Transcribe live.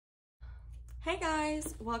Hey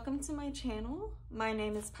guys, welcome to my channel. My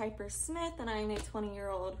name is Piper Smith and I'm a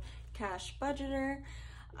 20-year-old cash budgeter,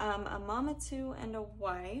 a mama too and a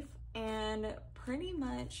wife, and pretty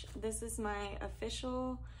much this is my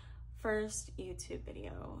official first YouTube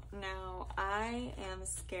video. Now I am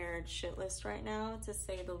scared shitless right now, to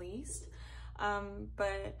say the least,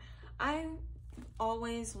 but I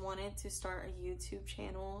always wanted to start a YouTube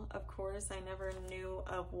channel. Of course, I never knew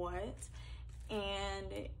of what,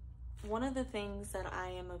 and one of the things that I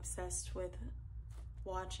am obsessed with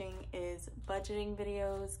watching is budgeting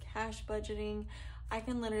videos, cash budgeting. I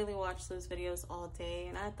can literally watch those videos all day,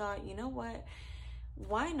 and I thought, you know what,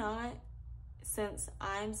 why not, since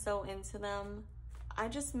I'm so into them, I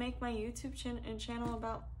just make my YouTube channel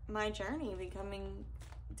about my journey becoming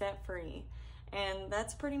debt-free. And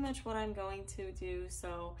that's pretty much what I'm going to do.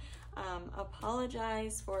 So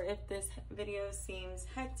apologize for if this video seems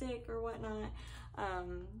hectic or whatnot.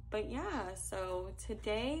 But yeah, so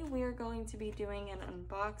today we are going to be doing an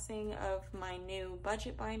unboxing of my new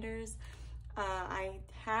budget binders. I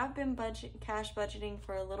have been cash budgeting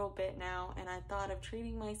for a little bit now, and I thought of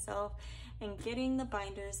treating myself and getting the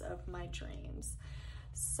binders of my dreams.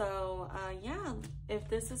 So yeah, if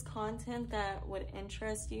this is content that would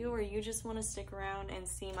interest you, or you just want to stick around and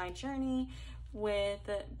see my journey with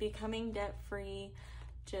becoming debt-free,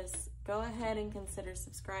 just go ahead and consider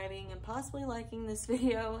subscribing and possibly liking this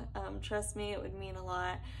video. Trust me, it would mean a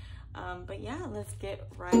lot. But yeah, let's get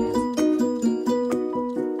right into it.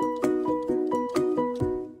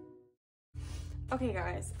 Okay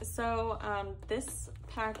guys, so this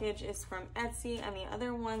package is from Etsy and the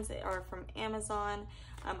other ones are from Amazon.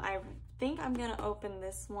 I think I'm gonna open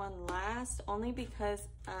this one last, only because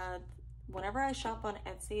whenever I shop on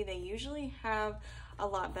Etsy, they usually have a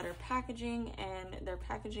lot better packaging, and their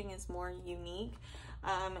packaging is more unique.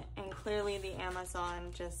 And clearly the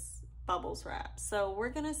Amazon just bubbles wrap. So we're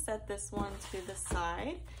gonna set this one to the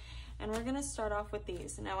side, and we're gonna start off with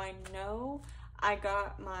these. Now I know I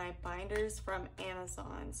got my binders from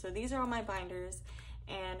Amazon. So these are all my binders,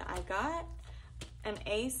 and I got an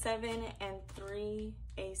A7 and 3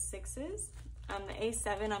 A6s. The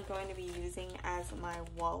A7 I'm going to be using as my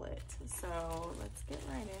wallet. So let's get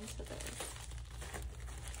right into this.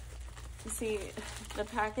 You see, the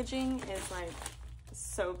packaging is like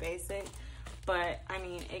so basic, but I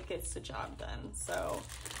mean, it gets the job done. So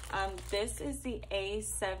this is the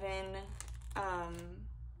A7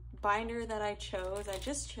 binder that I chose. I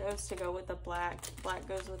just chose to go with the black. Black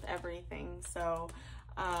goes with everything. So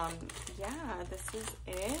yeah, this is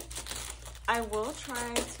it. I will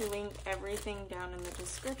try to link everything down in the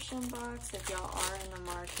description box if y'all are in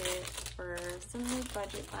the market for some new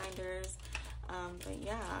budget binders. But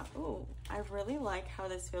yeah, ooh, I really like how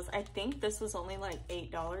this feels. I think this was only like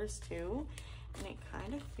 $8 too, and it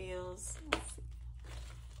kind of feels, let's see,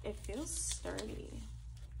 it feels sturdy.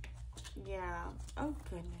 Yeah, oh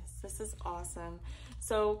goodness, this is awesome.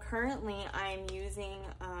 So currently I'm using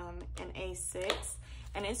an A6,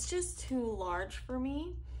 and it's just too large for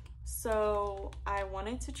me. So I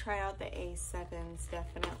wanted to try out the A7s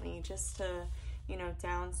definitely, just to, you know,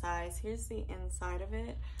 downsize. Here's the inside of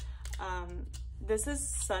it. This is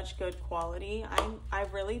such good quality. I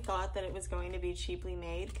really thought that it was going to be cheaply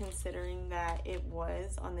made, considering that it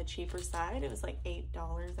was on the cheaper side. It was like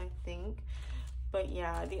 $8, I think. But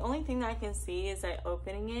yeah, the only thing that I can see is that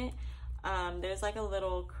opening it, there's like a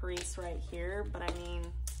little crease right here, but I mean,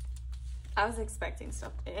 I was expecting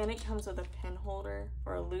stuff, and it comes with a pin holder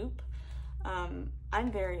or a loop.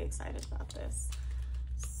 I'm very excited about this.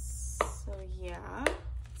 So yeah,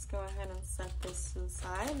 let's go ahead and set this to the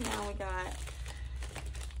side. Now we got,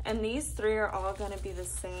 and these three are all gonna be the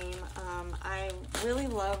same. I really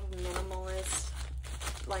love minimalist,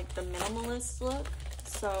 like the minimalist look.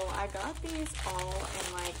 So I got these all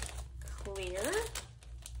in like clear.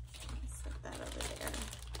 Let's set that over there.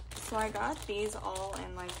 So I got these all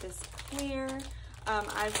in like this clear.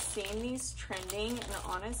 I've seen these trending, and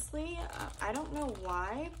honestly, I don't know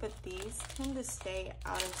why, but these tend to stay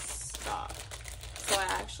out of stock. So I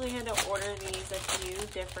actually had to order these a few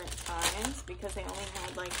different times because they only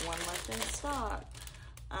had like one left in stock,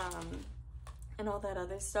 and all that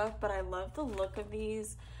other stuff. But I love the look of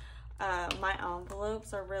these. My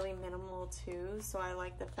envelopes are really minimal too, so I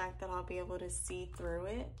like the fact that I'll be able to see through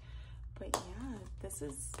it. But yeah, this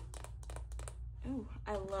is, ooh,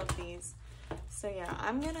 I love these. So yeah,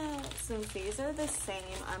 I'm gonna, since these are the same,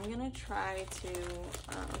 I'm gonna try to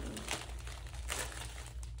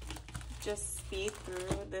just speed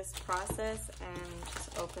through this process and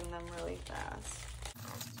just open them really fast.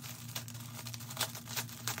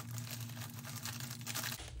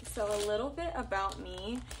 So a little bit about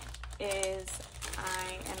me is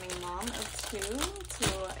I am a mom of 2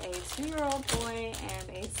 to a 2-year-old boy and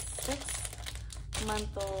a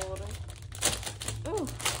 6-month-old, ooh,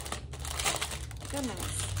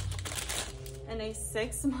 goodness, and a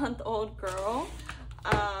 6-month-old girl.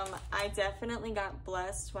 I definitely got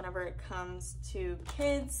blessed whenever it comes to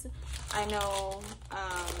kids. I know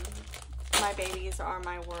my babies are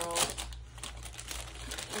my world.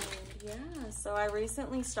 And yeah, so I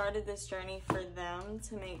recently started this journey for them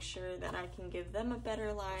to make sure that I can give them a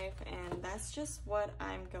better life, and that's just what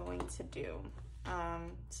I'm going to do.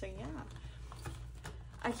 So yeah.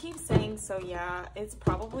 I keep saying so yeah, it's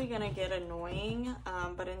probably gonna get annoying,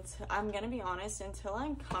 but until, I'm gonna be honest, until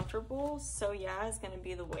I'm comfortable, so yeah is gonna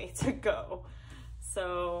be the way to go.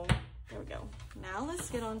 So there we go. Now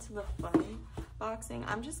let's get on to the fun boxing.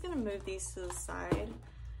 I'm just gonna move these to the side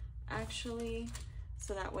actually,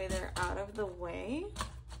 so that way they're out of the way.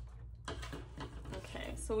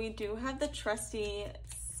 Okay, so we do have the trusty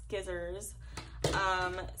skizzers.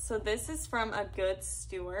 So this is from a good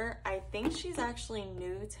Steward. I think she's actually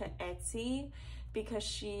new to Etsy because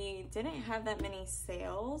she didn't have that many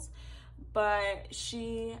sales, but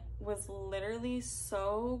she was literally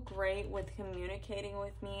so great with communicating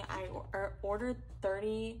with me. I ordered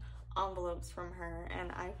 30 envelopes from her,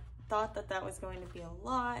 and I thought that that was going to be a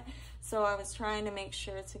lot, so I was trying to make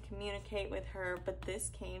sure to communicate with her, but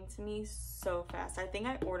this came to me so fast. I think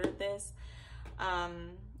I ordered this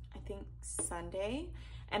I think Sunday,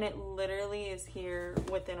 and it literally is here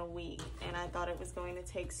within a week, and I thought it was going to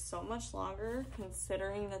take so much longer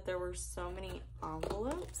considering that there were so many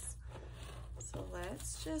envelopes. So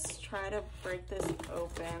let's just try to break this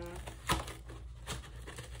open.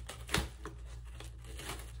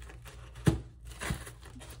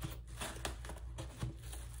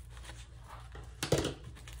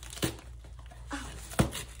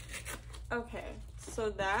 Okay, so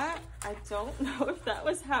that, I don't know if that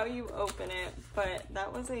was how you open it, but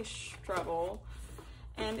that was a struggle,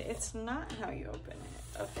 and it's not how you open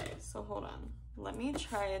it. Okay, so hold on. Let me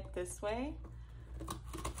try it this way.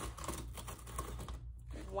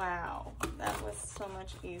 Wow, that was so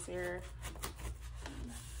much easier.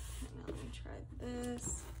 Let me try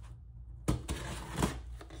this.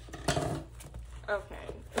 Okay.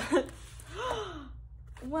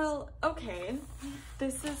 Well, okay,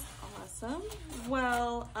 this is awesome.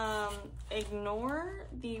 Well, ignore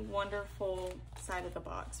the wonderful side of the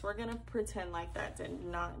box. We're gonna pretend like that did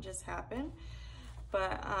not just happen,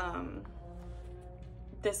 but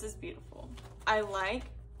this is beautiful. I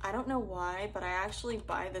don't know why, but I actually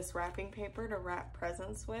buy this wrapping paper to wrap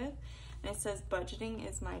presents with, and it says budgeting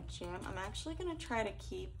is my jam. I'm actually gonna try to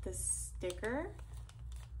keep the sticker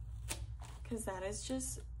because that is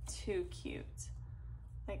just too cute.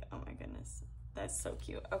 Like, oh my goodness, that's so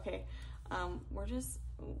cute. Okay, where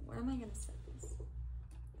am I gonna set this?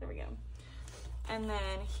 There we go. And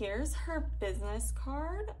then here's her business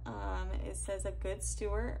card. It says, a good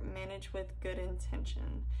steward, manage with good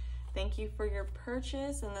intention. Thank you for your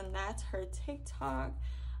purchase. And then that's her TikTok.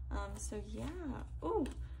 So yeah, ooh.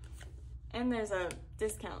 And there's a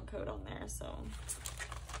discount code on there, so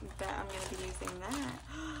that I'm gonna be using that.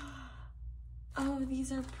 Oh,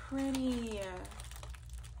 these are pretty.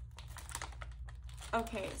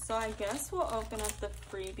 Okay, so I guess we'll open up the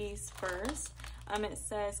freebies first. It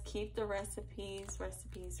says keep the recipes.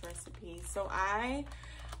 So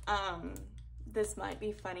this might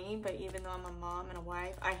be funny, but even though I'm a mom and a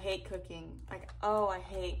wife, I hate cooking. Like, oh, I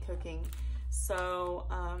hate cooking. So,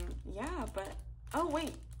 yeah, but, oh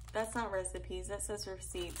wait, that's not recipes, that says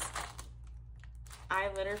receipts. I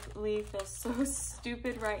literally feel so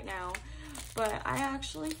stupid right now, but I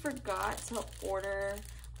actually forgot to order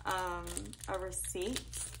a receipt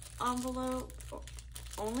envelope,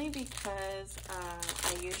 only because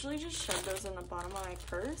I usually just shove those in the bottom of my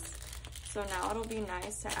purse. So now it'll be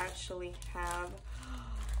nice to actually have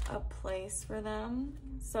a place for them.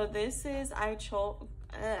 So this is, I chose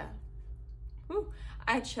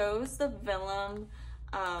the vellum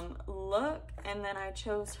look, and then I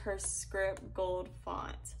chose her script gold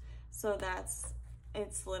font. So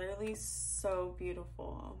it's literally so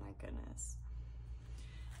beautiful. Oh my goodness.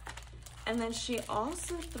 And then she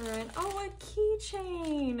also threw in, oh, a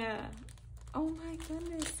keychain. Oh my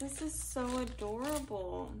goodness, this is so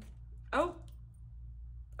adorable. Oh,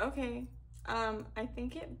 okay. I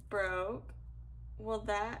think it broke. Well,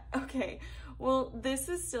 okay. Well, this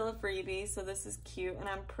is still a freebie, so this is cute, and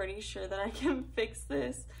I'm pretty sure that I can fix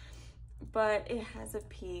this, but it has a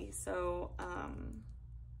P, so,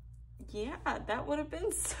 yeah, that would have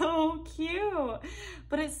been so cute,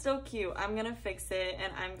 but it's still cute. I'm gonna fix it,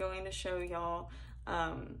 and I'm going to show y'all,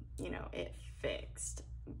 you know, it fixed.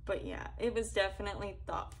 But yeah, it was definitely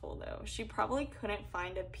thoughtful though. She probably couldn't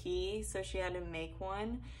find a P, so she had to make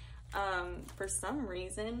one. For some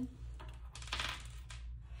reason,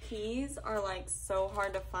 P's are like so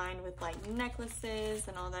hard to find with like necklaces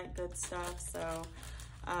and all that good stuff. So,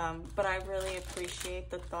 but I really appreciate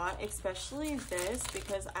the thought, especially this,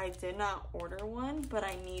 because I did not order one, but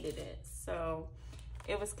I needed it. So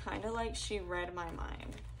it was kind of like she read my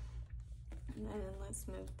mind. And then let's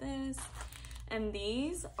move this. And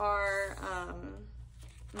these are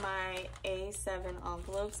my A7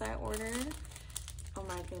 envelopes I ordered. Oh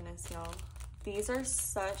my goodness, y'all. These are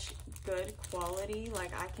such good quality.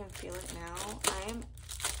 Like, I can feel it now. I am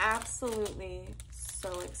absolutely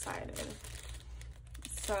so excited.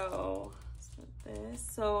 So, this.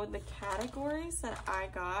 So, the categories that I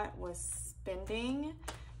got was spending,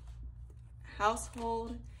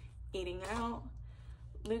 household, eating out,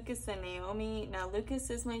 Lucas and Naomi. Now, Lucas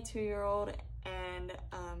is my 2-year-old and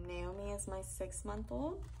Naomi is my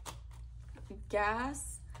 6-month-old.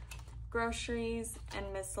 Gas, groceries,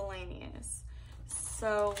 and miscellaneous.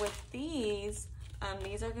 So with these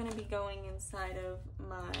are going to be going inside of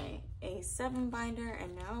my A7 binder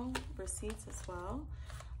and now receipts as well.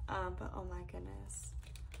 But oh my goodness,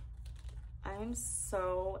 I'm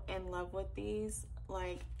so in love with these.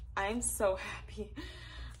 Like, I'm so happy.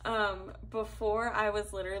 Before I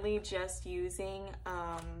was literally just using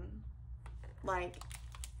like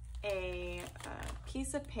a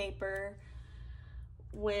piece of paper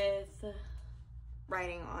with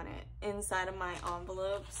writing on it inside of my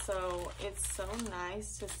envelope. So it's so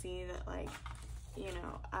nice to see that, like, you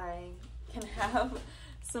know, I can have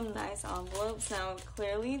some nice envelopes. Now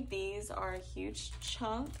clearly these are a huge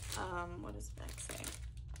chunk. What does Beck say?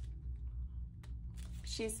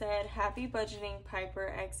 She said, happy budgeting,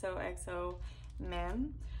 Piper XOXO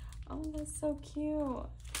mem. Oh, that's so cute.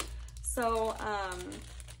 So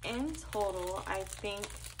in total, I think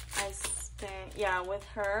I spent, yeah, with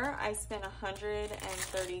her, I spent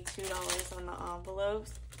 $132 on the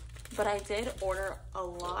envelopes, but I did order a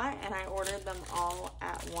lot and I ordered them all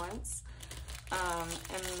at once.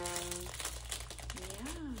 And then,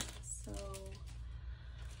 yeah,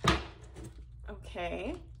 so,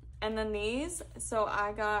 okay. And then these, so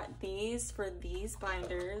I got these for these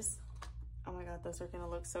binders. Oh my God, those are gonna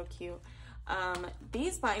look so cute.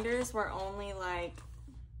 These binders were only like,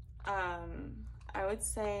 I would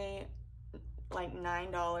say like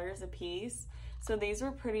 $9 a piece. So these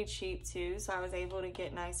were pretty cheap too. So I was able to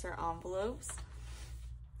get nicer envelopes.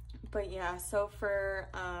 But yeah, so for,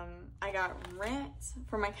 I got rent,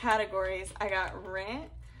 for my categories, I got rent,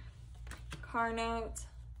 car note,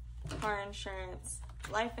 car insurance,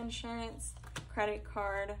 life insurance, credit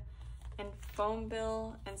card, and phone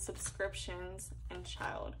bill, and subscriptions, and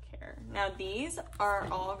child care. Now these are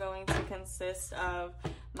all going to consist of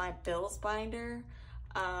my bills binder,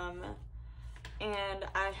 and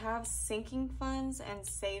I have sinking funds and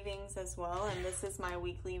savings as well, and this is my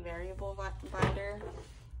weekly variable binder.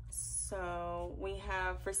 So we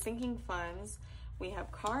have, for sinking funds, we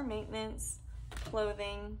have car maintenance,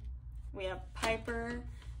 clothing, we have Piper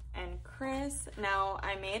and Chris. Now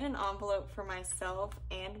I made an envelope for myself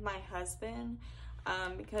and my husband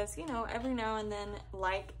because, you know, every now and then,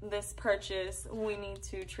 like this purchase, we need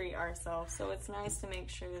to treat ourselves. So it's nice to make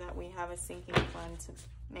sure that we have a sinking fund to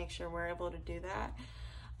make sure we're able to do that.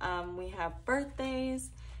 We have birthdays,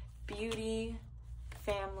 beauty,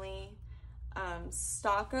 family,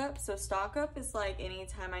 stock up. So stock up is like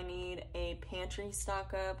anytime I need a pantry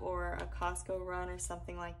stock up or a Costco run or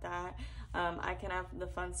something like that, I can have the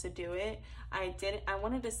funds to do it. I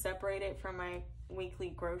wanted to separate it from my weekly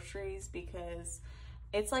groceries because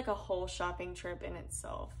it's like a whole shopping trip in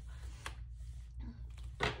itself.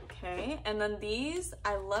 Okay, and then these,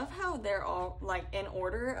 I love how they're all like in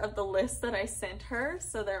order of the list that I sent her,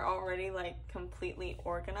 so they're already like completely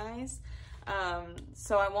organized.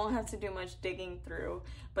 So I won't have to do much digging through,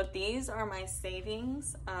 but these are my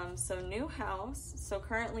savings. So new house. So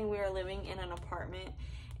currently we are living in an apartment,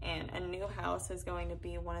 and a new house is going to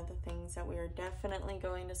be one of the things that we are definitely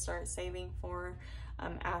going to start saving for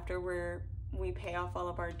after we pay off all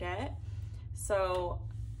of our debt. So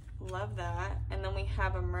love that. And then we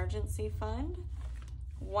have emergency fund,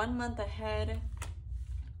 1 month ahead,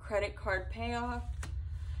 credit card payoff,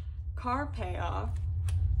 car payoff,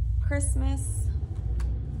 Christmas,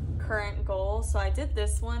 current goal. So I did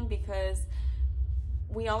this one because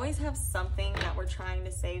we always have something that we're trying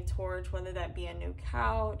to save towards, whether that be a new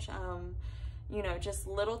couch, you know, just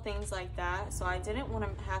little things like that. So I didn't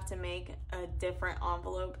want to have to make a different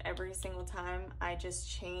envelope every single time. I just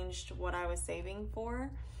changed what I was saving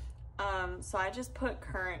for. So I just put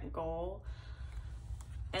current goal.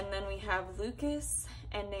 And then we have Lucas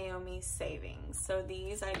and Naomi's savings. So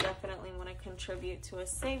these I definitely want to contribute to a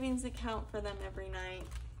savings account for them every night,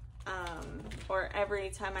 or every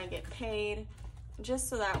time I get paid, just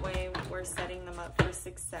so that way we're setting them up for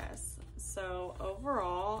success. So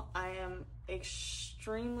overall, I am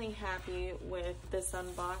extremely happy with this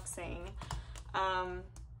unboxing.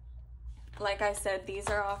 Like I said, these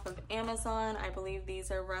are off of Amazon. I believe these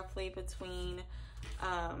are roughly between,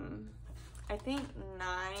 I think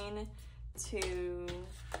 $9 to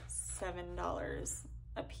 $7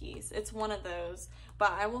 a piece. It's one of those,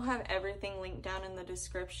 but I will have everything linked down in the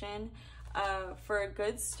description. For a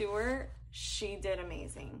good steward, she did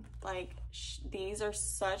amazing. Like, these are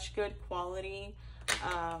such good quality,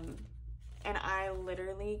 and I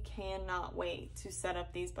literally cannot wait to set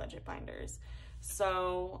up these budget binders.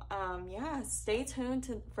 So yeah, stay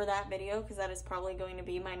tuned for that video, because that is probably going to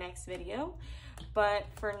be my next video. But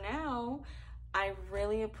for now, I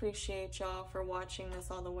really appreciate y'all for watching this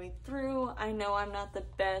all the way through. I know I'm not the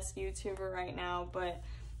best YouTuber right now, but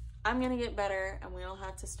I'm gonna get better, and we all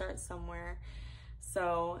have to start somewhere.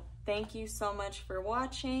 So thank you so much for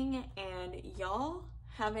watching, and y'all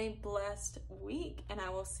have a blessed week, and I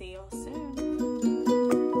will see y'all soon.